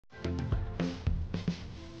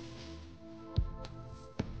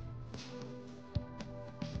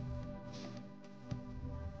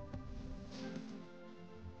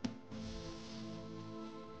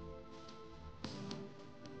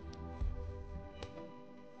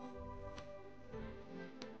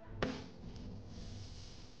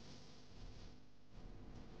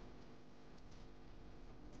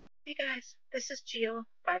guys, this is Jill,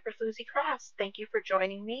 Fiber Floozie Cross. Thank you for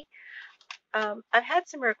joining me. I've had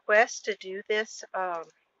some requests to do this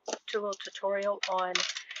little tutorial on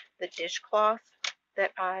the dishcloth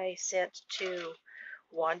that I sent to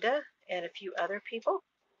Wanda and a few other people.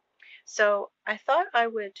 So I thought I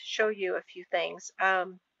would show you a few things.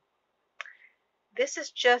 This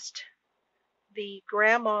is just the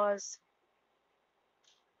grandma's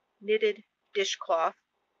knitted dishcloth,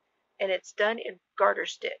 and it's done in garter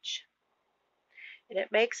stitch. And it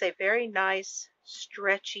makes a very nice,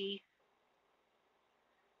 stretchy,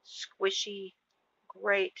 squishy,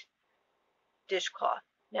 great dishcloth.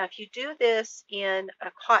 Now, if you do this in a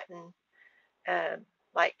cotton,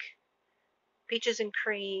 like peaches and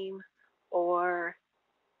cream or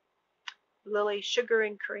Lily sugar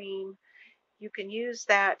and cream, you can use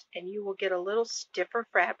that and you will get a little stiffer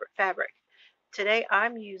fabric. Today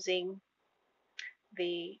I'm using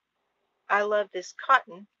the I Love This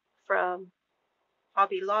Cotton from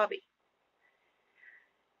Hobby Lobby,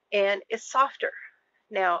 and it's softer.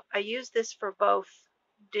 Now, I use this for both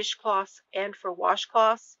dishcloths and for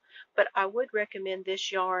washcloths, but I would recommend this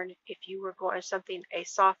yarn if you were going something a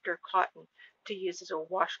softer cotton to use as a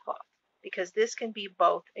washcloth, because this can be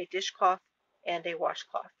both a dishcloth and a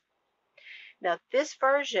washcloth. Now, this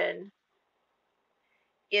version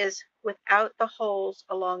is without the holes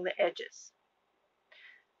along the edges,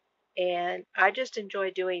 and I just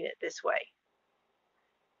enjoy doing it this way.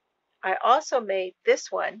 I also made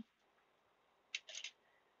this one,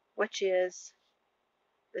 which is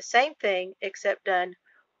the same thing except done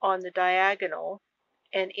on the diagonal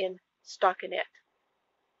and in stockinette.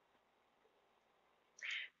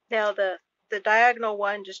 Now the diagonal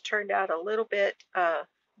one just turned out a little bit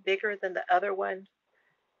bigger than the other one.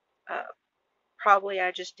 Probably I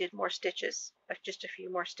just did more stitches, just a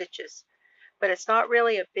few more stitches. But it's not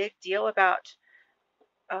really a big deal about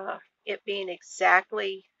it being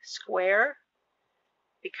exactly square,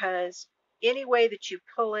 because any way that you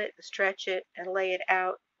pull it, stretch it, and lay it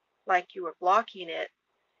out like you were blocking it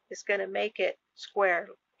is going to make it square,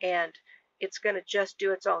 and it's going to just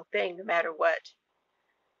do its own thing no matter what.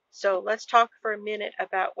 So let's talk for a minute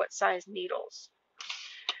about what size needles.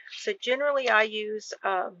 So generally I use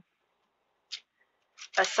a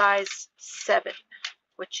size 7,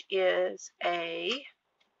 which is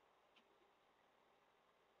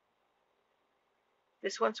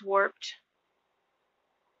this one's warped,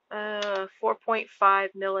 4.5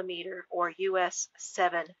 millimeter or US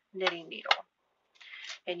 7 knitting needle.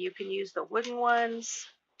 And you can use the wooden ones,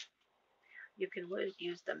 you can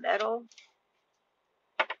use the metal,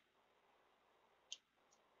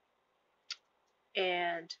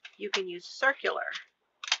 and you can use circular.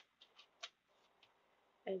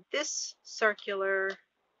 And this circular,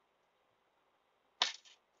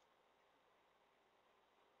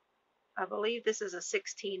 I believe this is a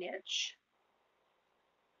 16-inch.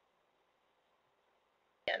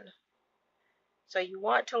 So you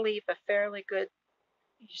want to leave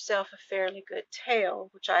yourself a fairly good tail,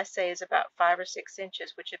 which I say is about 5 or 6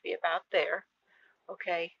 inches, which would be about there.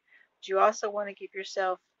 Okay. But you also want to give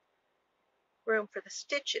yourself room for the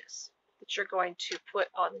stitches that you're going to put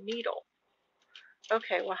on the needle.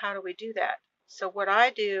 Okay, well, how do we do that? So what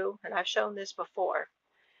I do, and I've shown this before,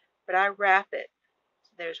 but I wrap it.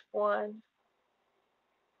 So there's 1,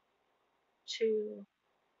 2,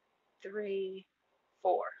 3,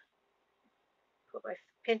 4.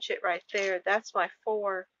 Pinch it right there. That's my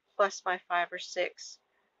 4 plus my 5 or 6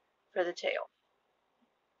 for the tail.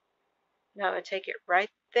 Now I'm going to take it right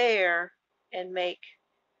there and make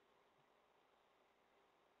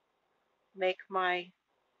my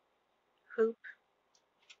hoop,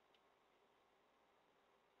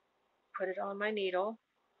 put it on my needle.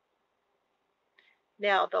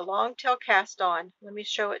 Now the long tail cast on, let me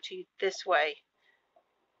show it to you this way.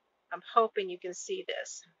 I'm hoping you can see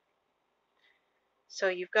this. So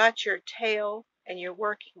you've got your tail and your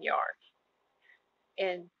working yarn,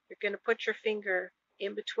 and you're going to put your finger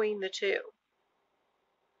in between the two,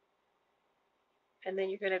 and then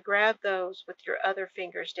you're going to grab those with your other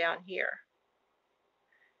fingers down here.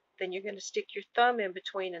 Then you're going to stick your thumb in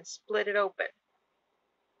between and split it open.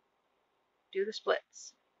 Do the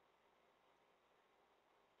splits.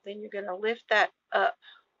 Then you're going to lift that up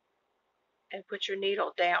and put your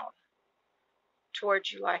needle down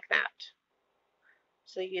towards you like that.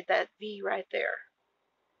 So you get that V right there.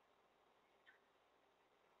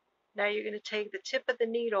 Now you're going to take the tip of the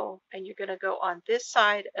needle and you're going to go on this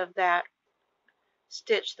side of that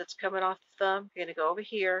stitch that's coming off the thumb. You're going to go over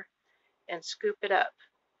here and scoop it up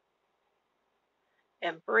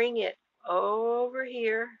and bring it over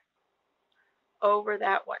here, over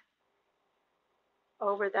that one,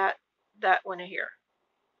 over that that one here.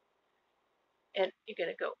 And you're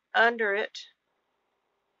going to go under it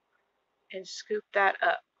and scoop that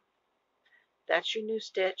up. That's your new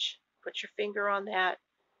stitch. Put your finger on that.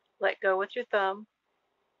 Let go with your thumb.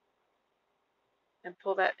 And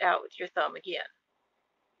pull that out with your thumb again.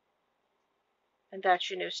 And that's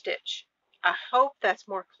your new stitch. I hope that's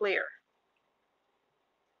more clear.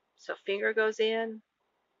 So finger goes in,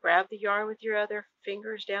 grab the yarn with your other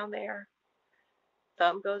fingers down there,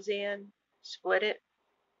 thumb goes in, split it,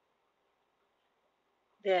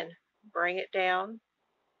 then bring it down,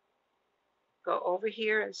 go over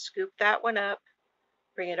here and scoop that one up,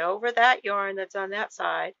 bring it over that yarn that's on that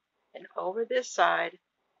side and over this side,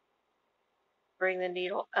 bring the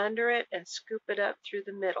needle under it and scoop it up through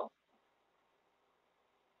the middle.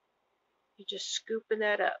 You're just scooping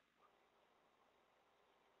that up.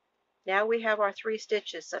 Now we have our 3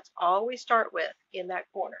 stitches. That's all we start with in that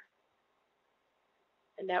corner.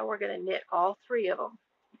 And now we're going to knit all 3 of them.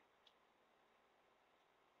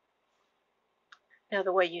 Now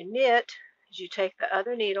the way you knit is you take the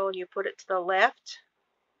other needle and you put it to the left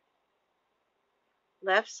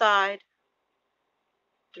side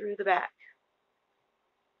through the back.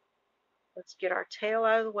 Let's get our tail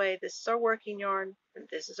out of the way. This is our working yarn and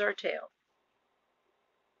this is our tail.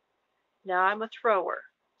 Now I'm a thrower,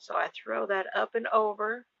 so I throw that up and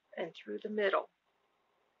over and through the middle.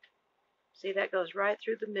 See, that goes right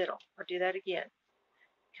through the middle. I'll do that again.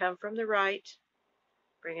 Come from the right,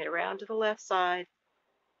 bring it around to the left side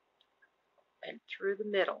and through the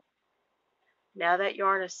middle. Now that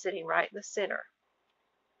yarn is sitting right in the center.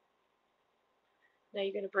 Now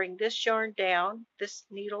you're going to bring this yarn down, this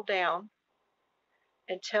needle down,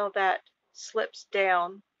 until that slips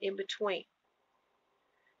down in between.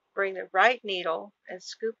 Bring the right needle and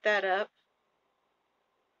scoop that up.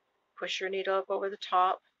 Push your needle up over the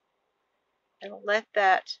top and let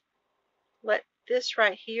this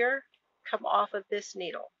right here come off of this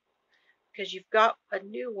needle because you've got a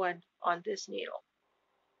new one on this needle.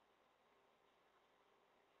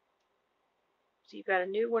 So you've got a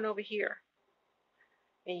new one over here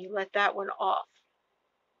and you let that one off.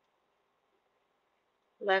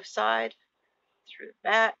 Left side through the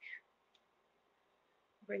back,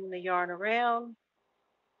 bring the yarn around,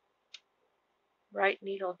 right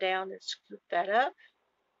needle down and scoop that up,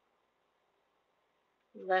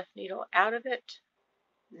 left needle out of it,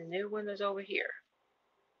 the new one is over here.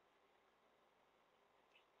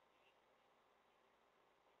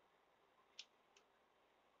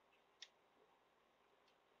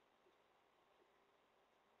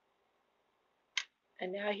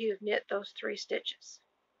 And now you've knit those 3 stitches.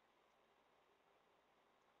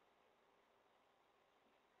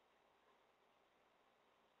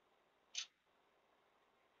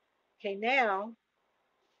 Okay, now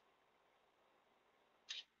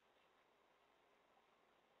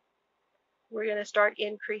we're going to start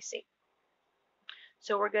increasing.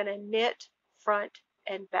 So we're going to knit front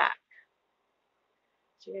and back.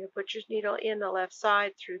 So you're going to put your needle in the left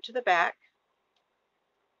side through to the back.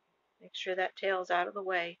 Make sure that tail's out of the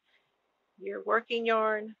way. Your working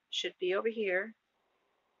yarn should be over here.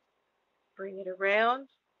 Bring it around,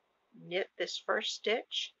 knit this first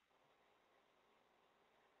stitch,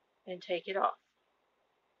 and take it off.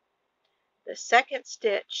 The second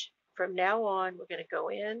stitch, from now on, we're going to go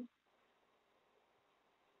in,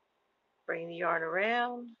 bring the yarn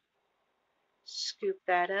around, scoop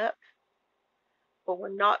that up, but we're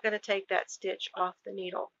not going to take that stitch off the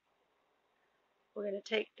needle. We're going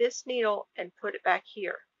to take this needle and put it back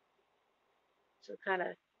here. So kind of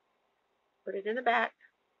put it in the back,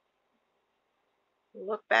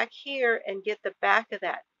 look back here and get the back of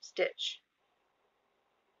that stitch.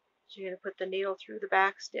 So you're going to put the needle through the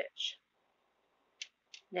back stitch.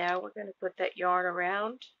 Now we're going to put that yarn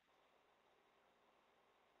around.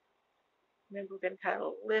 Remember, we're going to kind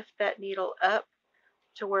of lift that needle up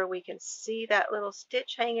to where we can see that little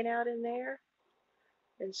stitch hanging out in there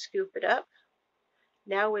and scoop it up.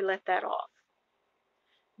 Now we let that off.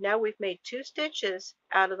 Now we've made 2 stitches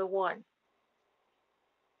out of the 1.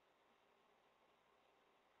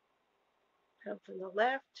 Come from the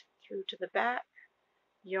left through to the back,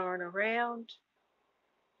 yarn around.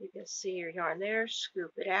 You can see your yarn there,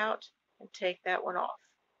 scoop it out and take that one off.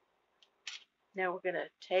 Now we're going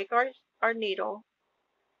to take our needle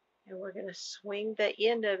and we're going to swing the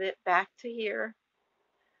end of it back to here.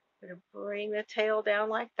 We're going to bring the tail down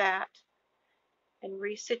like that and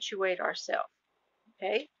resituate ourselves.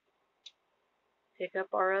 Okay? Pick up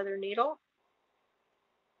our other needle.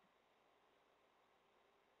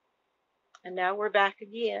 And now we're back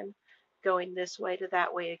again, going this way to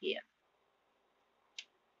that way again.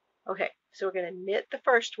 Okay, so we're going to knit the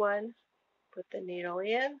first one, Put the needle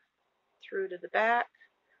in, through to the back,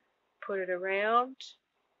 put it around.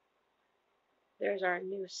 There's our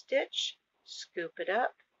new stitch. Scoop it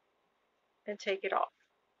up and take it off.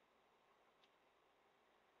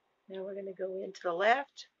 Now we're going to go into the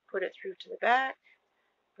left, put it through to the back,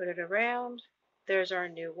 put it around. There's our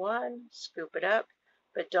new one. Scoop it up,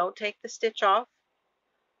 but don't take the stitch off.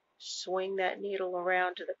 Swing that needle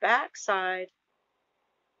around to the back side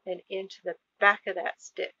and into the back of that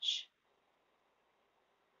stitch.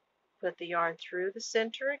 Put the yarn through the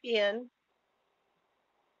center again.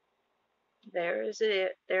 There is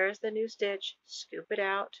it. There's the new stitch. Scoop it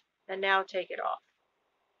out and now take it off.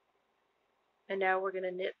 And now we're going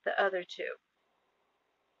to knit the other two.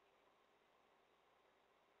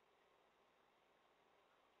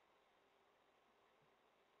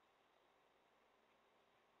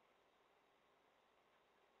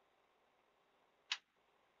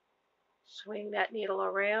 Swing that needle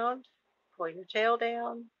around, pull your tail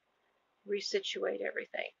down, resituate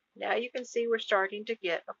everything. Now you can see we're starting to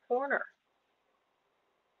get a corner.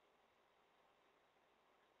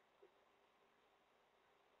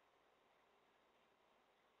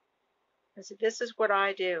 And so this is what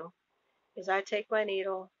I do, is I take my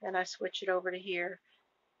needle and I switch it over to here,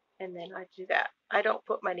 and then I do that. I don't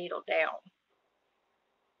put my needle down.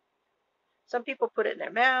 Some people put it in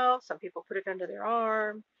their mouth, some people put it under their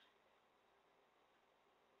arm.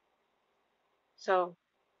 So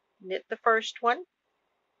knit the first one,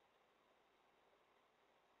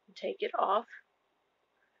 take it off.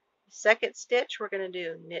 The second stitch we're going to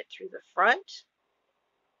do knit through the front,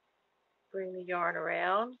 bring the yarn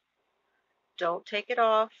around, don't take it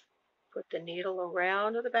off, put the needle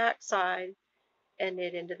around to the back side and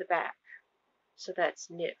knit into the back. So that's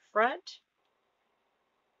knit front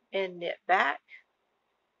and knit back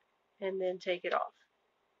and then take it off,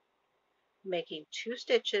 making 2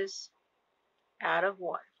 stitches out of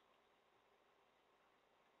 1.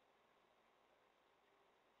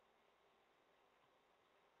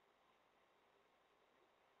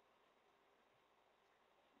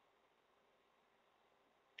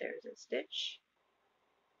 There's a stitch,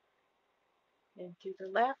 and through the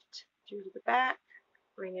left, through to the back,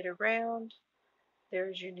 bring it around.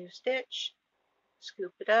 There's your new stitch.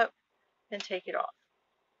 Scoop it up and take it off.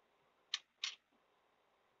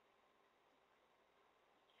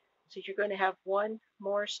 So you're going to have 1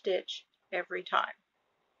 more stitch every time.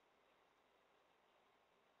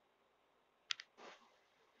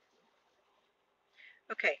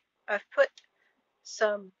 Okay, I've put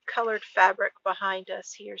some colored fabric behind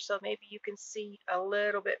us here so maybe you can see a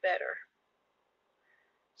little bit better.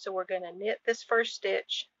 So we're going to knit this first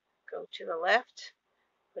stitch, go to the left,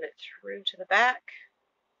 put it through to the back,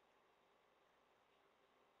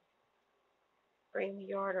 bring the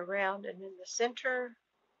yarn around and in the center.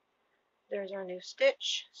 There's our new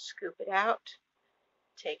stitch. Scoop it out,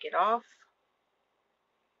 take it off.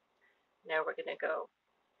 Now we're going to go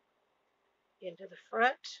into the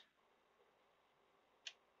front,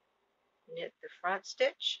 knit the front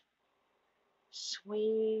stitch,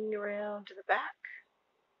 swing around to the back,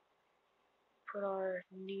 put our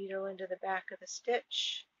needle into the back of the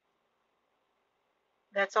stitch.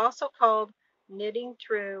 That's also called knitting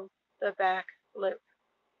through the back loop.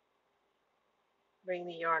 Bring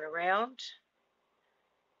the yarn around,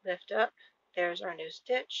 lift up, there's our new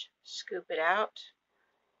stitch, scoop it out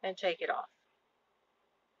and take it off.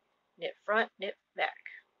 Knit front, knit back.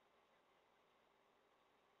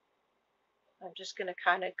 I'm just going to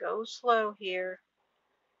kind of go slow here.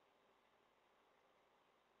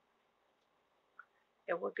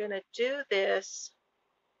 And we're going to do this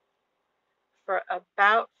for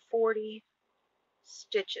about 40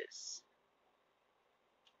 stitches.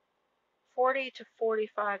 40 to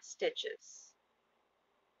 45 stitches.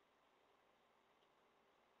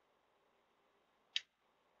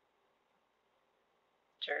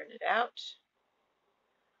 Turn it out.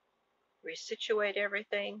 Resituate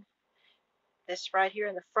everything. This right here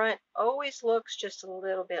in the front always looks just a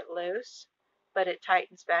little bit loose, but it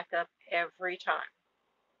tightens back up every time.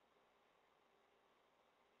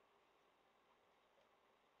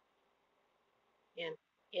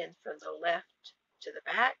 In from the left to the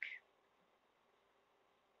back.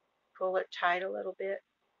 Pull it tight a little bit.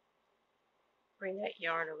 Bring that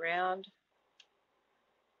yarn around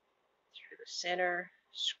through the center,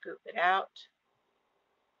 scoop it out,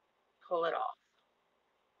 pull it off.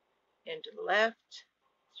 Into the left,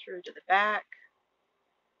 through to the back,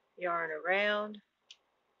 yarn around,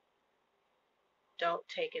 don't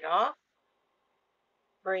take it off,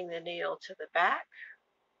 bring the needle to the back,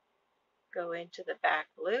 go into the back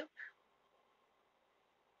loop,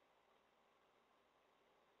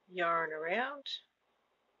 yarn around,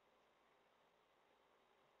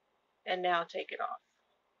 and now take it off.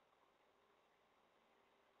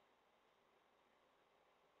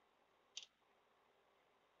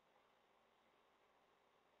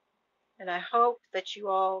 And I hope that you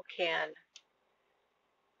all can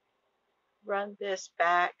run this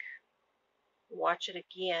back, watch it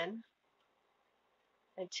again,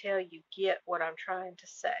 until you get what I'm trying to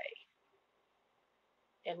say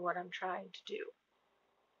and what I'm trying to do.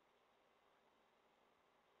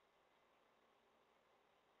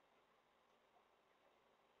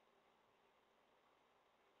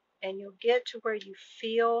 And you'll get to where you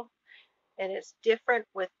feel, and it's different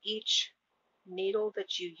with each needle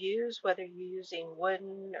that you use, whether you're using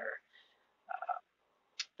wooden or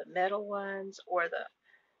the metal ones or the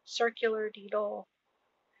circular needle.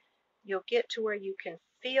 You'll get to where you can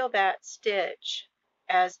feel that stitch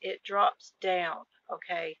as it drops down,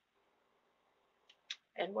 okay?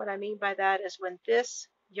 And what I mean by that is when this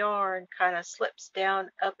yarn kind of slips down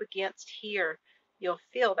up against here, you'll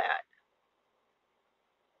feel that.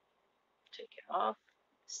 Take it off.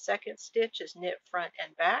 Second stitch is knit front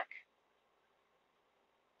and back.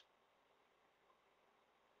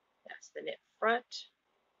 That's the knit front.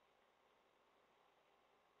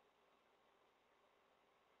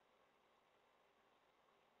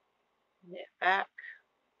 Knit back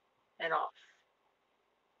and off.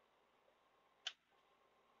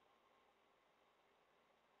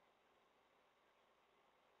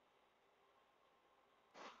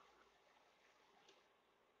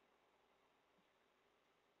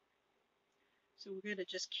 So we're going to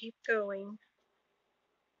just keep going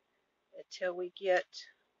until we get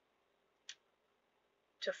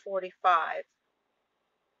to 45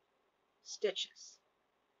 stitches.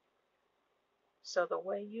 So the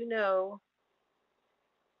way you know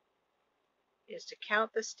is to count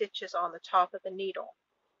the stitches on the top of the needle.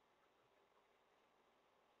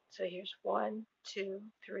 So here's 1, 2,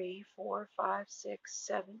 3, 4, 5, 6,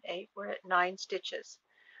 7, 8. We're at 9 stitches.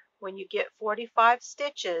 When you get 45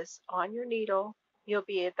 stitches on your needle, you'll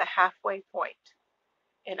be at the halfway point,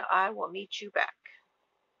 and I will meet you back.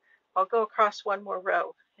 I'll go across one more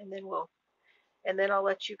row, and then I'll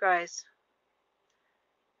let you guys.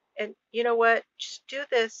 And you know what? Just do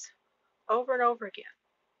this over and over again,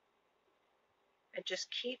 and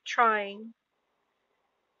just keep trying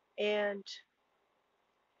and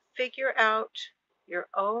figure out your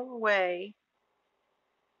own way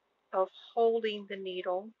of holding the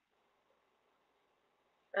needle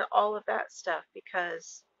and all of that stuff,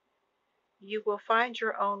 because you will find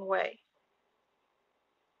your own way.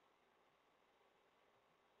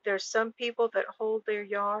 There's some people that hold their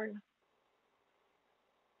yarn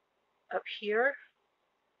up here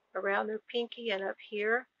around their pinky and up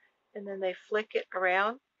here, and then they flick it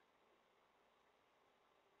around.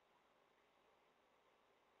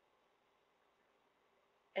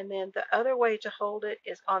 And then the other way to hold it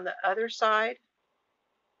is on the other side,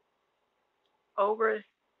 over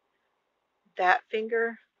that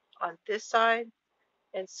finger on this side,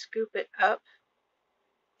 and scoop it up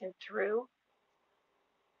and through.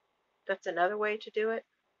 That's another way to do it.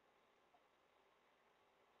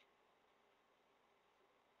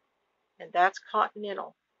 And that's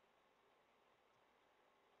continental.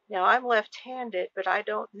 Now I'm left-handed, but I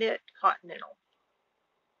don't knit continental.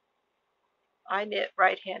 I knit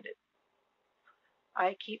right-handed.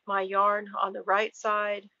 I keep my yarn on the right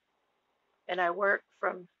side, and I work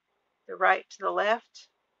from the right to the left.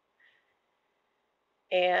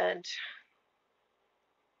 And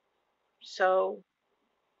so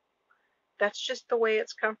that's just the way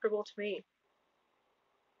it's comfortable to me.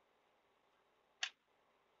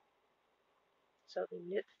 So we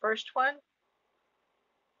knit the first one,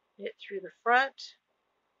 knit through the front,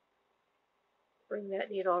 bring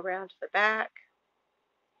that needle around to the back,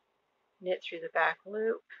 knit through the back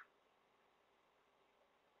loop,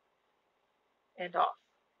 and off.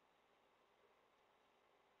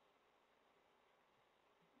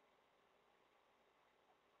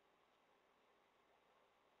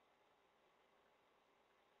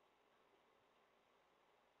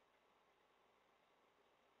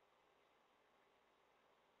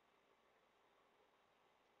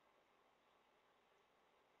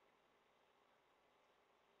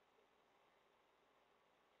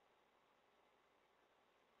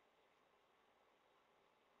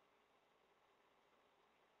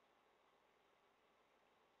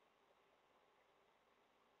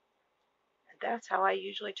 And that's how I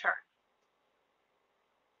usually turn.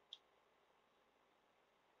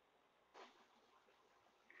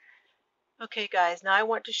 Okay guys, now I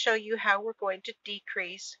want to show you how we're going to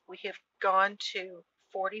decrease. We have gone to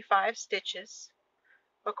 45 stitches.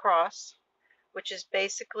 across, which is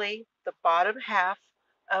basically the bottom half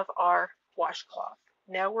of our washcloth.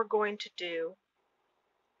 Now we're going to do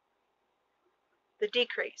the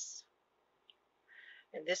decrease.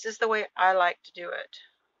 And this is the way I like to do it.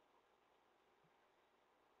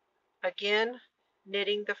 Again,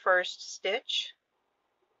 knitting the first stitch.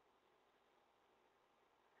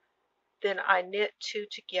 Then I knit 2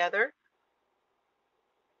 together.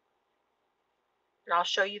 And I'll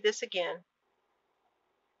show you this again.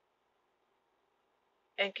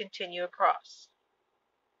 And continue across.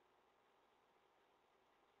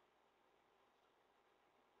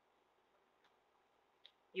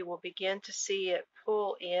 You will begin to see it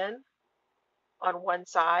pull in on one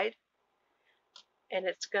side, and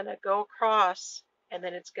it's going to go across, and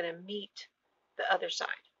then it's going to meet the other side.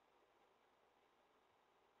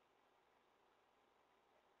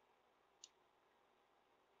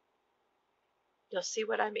 You'll see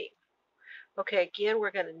what I mean. Okay, again,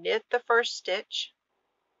 we're going to knit the first stitch.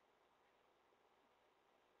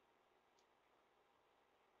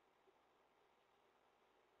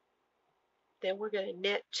 Then we're going to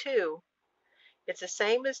knit 2. It's the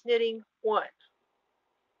same as knitting 1.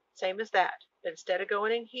 Same as that. But instead of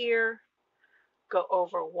going in here, go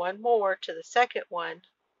over one more to the second one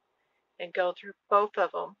and go through both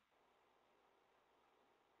of them.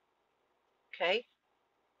 Okay?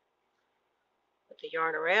 Put the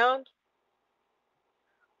yarn around,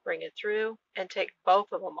 bring it through, and take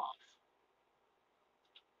both of them off.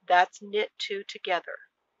 That's knit 2 together.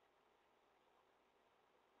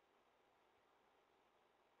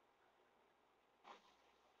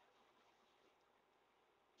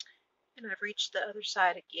 And I've reached the other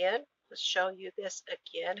side again. Let's show you this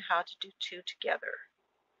again, how to do 2 together.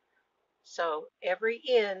 So every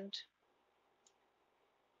end,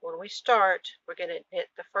 when we start, we're going to knit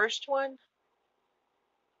the first one,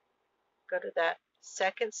 go to that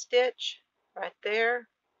second stitch right there,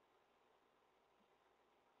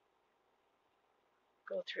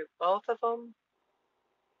 go through both of them,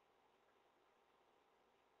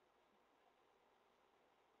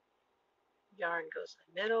 yarn goes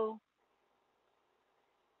in the middle,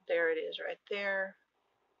 there it is right there,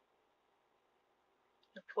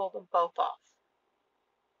 and pull them both off.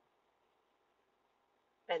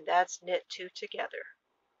 And that's knit 2 together.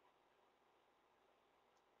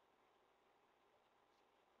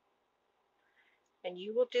 And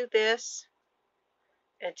you will do this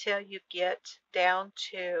until you get down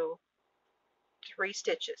to 3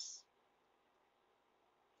 stitches.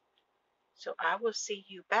 So I will see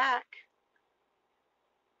you back.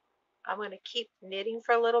 I'm going to keep knitting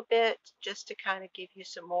for a little bit just to kind of give you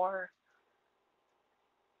some more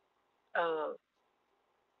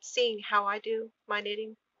seeing how I do my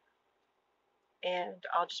knitting. And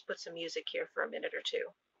I'll just put some music here for a minute or two.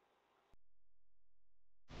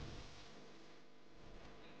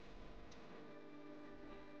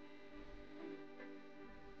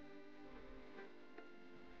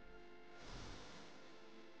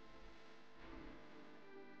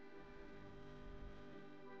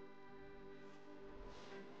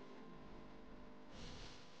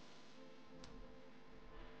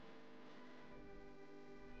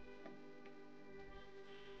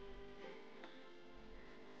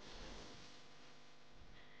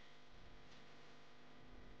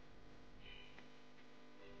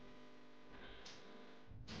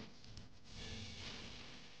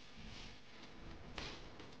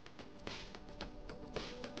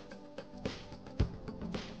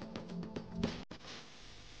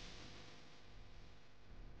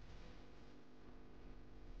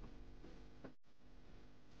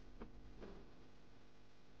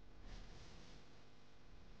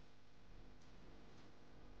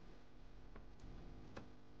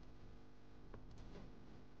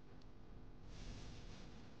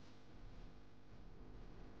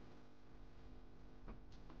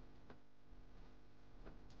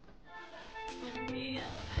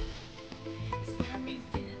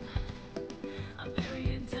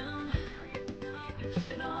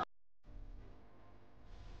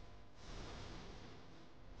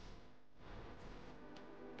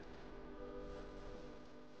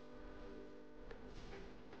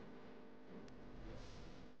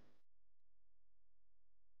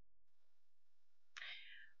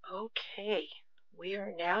 Okay, we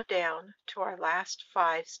are now down to our last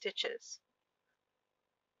 5 stitches.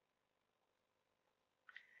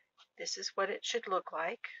 This is what it should look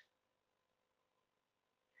like.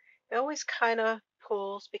 It always kind of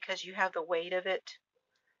pulls because you have the weight of it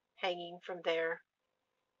hanging from there,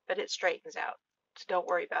 but it straightens out, so don't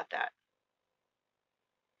worry about that.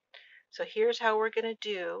 So here's how we're going to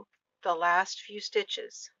do the last few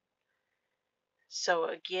stitches. So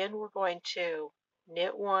again, we're going to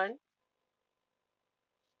knit one,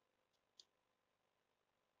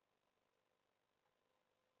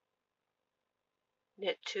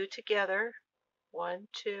 knit two together, 1,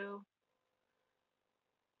 2,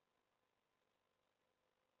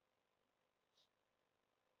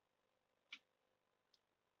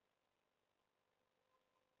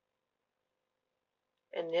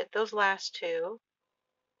 and knit those last two.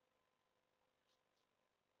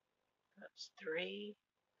 That's 3,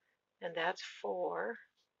 and that's 4.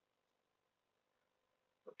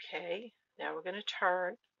 Okay, now we're going to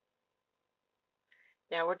turn.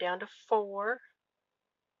 Now we're down to 4.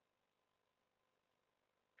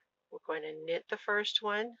 We're going to knit the first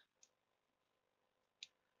one,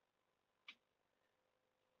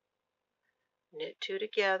 knit 2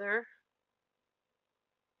 together,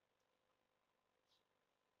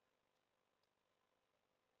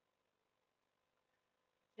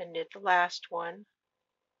 and knit the last one.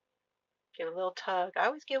 Give a little tug. I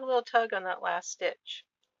always give a little tug on that last stitch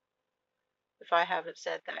if I haven't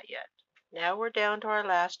said that yet. Now we're down to our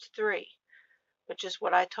last 3, which is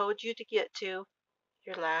what I told you to get to,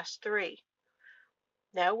 your last 3.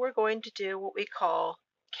 Now we're going to do what we call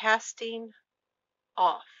casting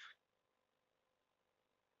off.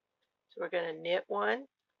 So we're going to knit one.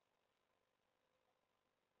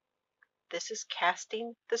 This is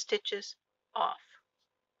casting the stitches off.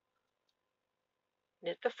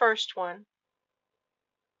 Knit the first one,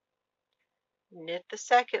 knit the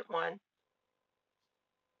second one.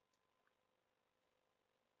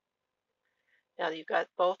 Now you've got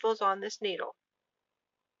both those on this needle.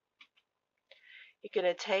 You're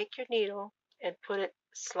going to take your needle and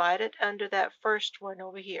slide it under that first one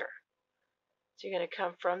over here. So you're going to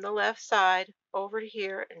come from the left side over to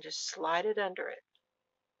here and just slide it under it.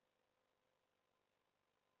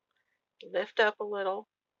 Lift up a little,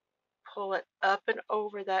 pull it up and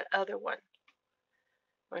over that other one.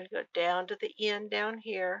 We're going to go down to the end down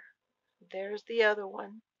here. There's the other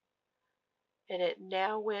one. And it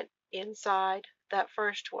now went inside that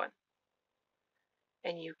first one.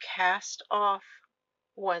 And you cast off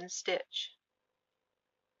one stitch.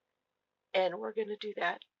 And we're going to do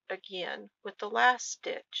that again with the last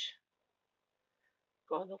stitch.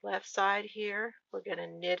 Go on the left side here. We're going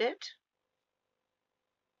to knit it.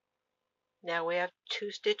 Now we have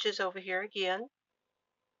 2 stitches over here again.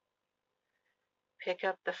 Pick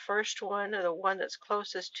up the first one, or the one that's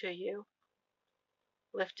closest to you.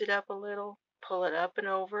 Lift it up a little, pull it up and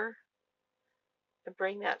over, and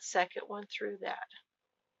bring that second one through that.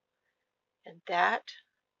 And that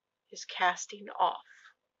is casting off.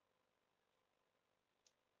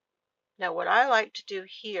 Now what I like to do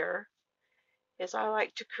here is I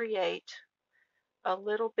like to create a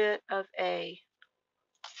little bit of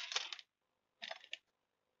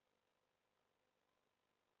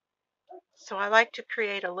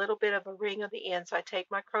a ring on the end. So I take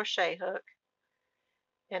my crochet hook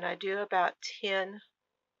and I do about 10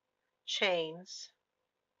 chains.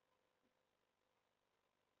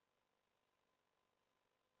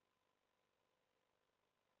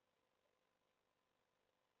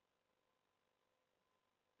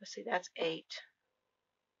 Let's see, that's 8.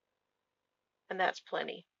 And that's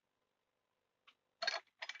plenty.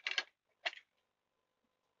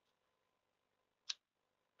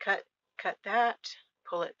 Cut that,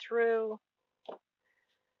 pull it through,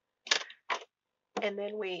 and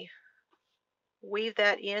then we weave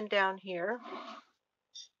that in down here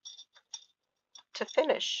to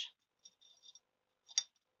finish.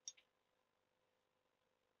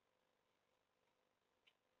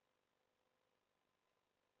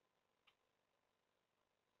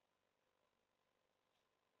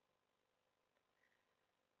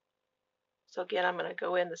 So again, I'm going to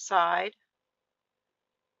go in the side,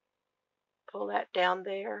 pull that down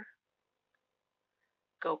there,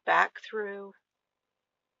 go back through,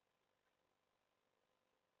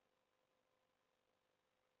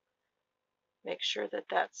 make sure that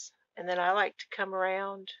that's, and then I like to come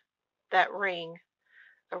around that ring,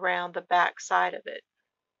 around the back side of it,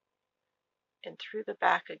 and through the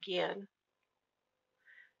back again.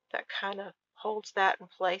 That kind of holds that in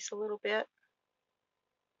place a little bit.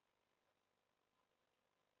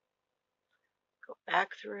 Go back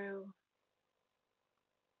through.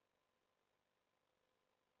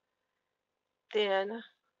 Then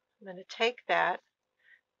I'm going to take that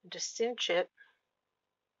and just cinch it.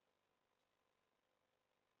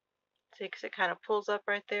 See, because it kind of pulls up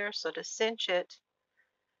right there. So to cinch it,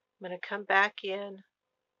 I'm going to come back in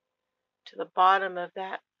to the bottom of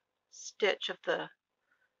that stitch of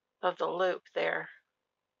the loop there.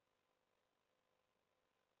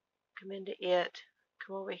 Come into it,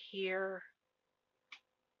 come over here,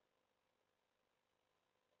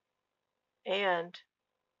 and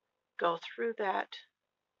go through that,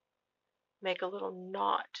 make a little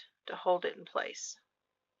knot to hold it in place.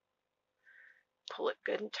 Pull it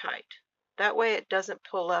good and tight. That way it doesn't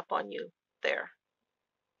pull up on you there.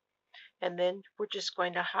 And then we're just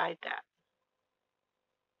going to hide that.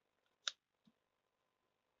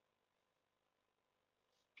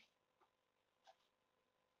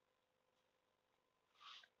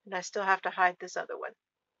 And I still have to hide this other one.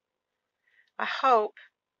 I hope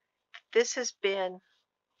this has been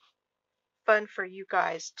fun for you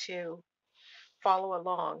guys to follow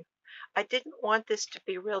along. I didn't want this to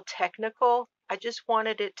be real technical. I just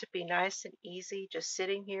wanted it to be nice and easy, just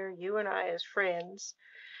sitting here, you and I as friends,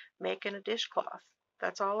 making a dishcloth.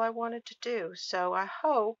 That's all I wanted to do. So I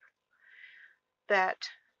hope that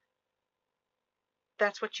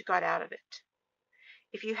that's what you got out of it.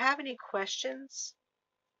 If you have any questions,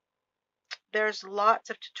 there's lots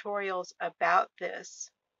of tutorials about this.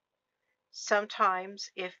 Sometimes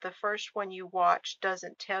if the first one you watch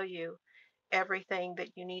doesn't tell you everything that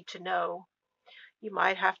you need to know, you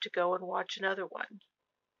might have to go and watch another one.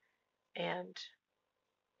 And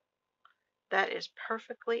that is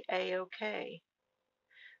perfectly a-okay.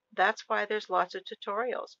 That's why there's lots of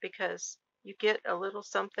tutorials, because you get a little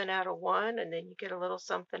something out of one and then you get a little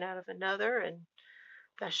something out of another, and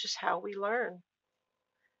that's just how we learn.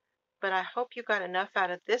 But I hope you got enough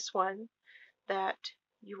out of this one that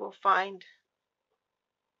you will find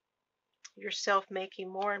yourself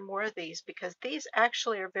making more and more of these, because these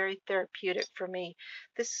actually are very therapeutic for me.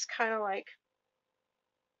 This is kind of like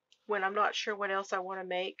when I'm not sure what else I want to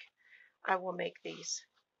make, I will make these.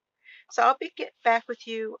 So I'll get back with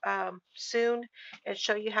you soon and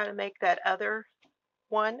show you how to make that other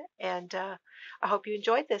one. And I hope you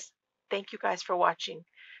enjoyed this. Thank you guys for watching.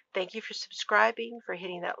 Thank you for subscribing, for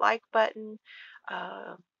hitting that like button.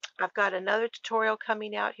 Uh, I've got another tutorial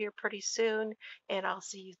coming out here pretty soon, and I'll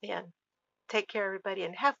see you then. Take care, everybody,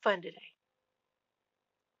 and have fun today.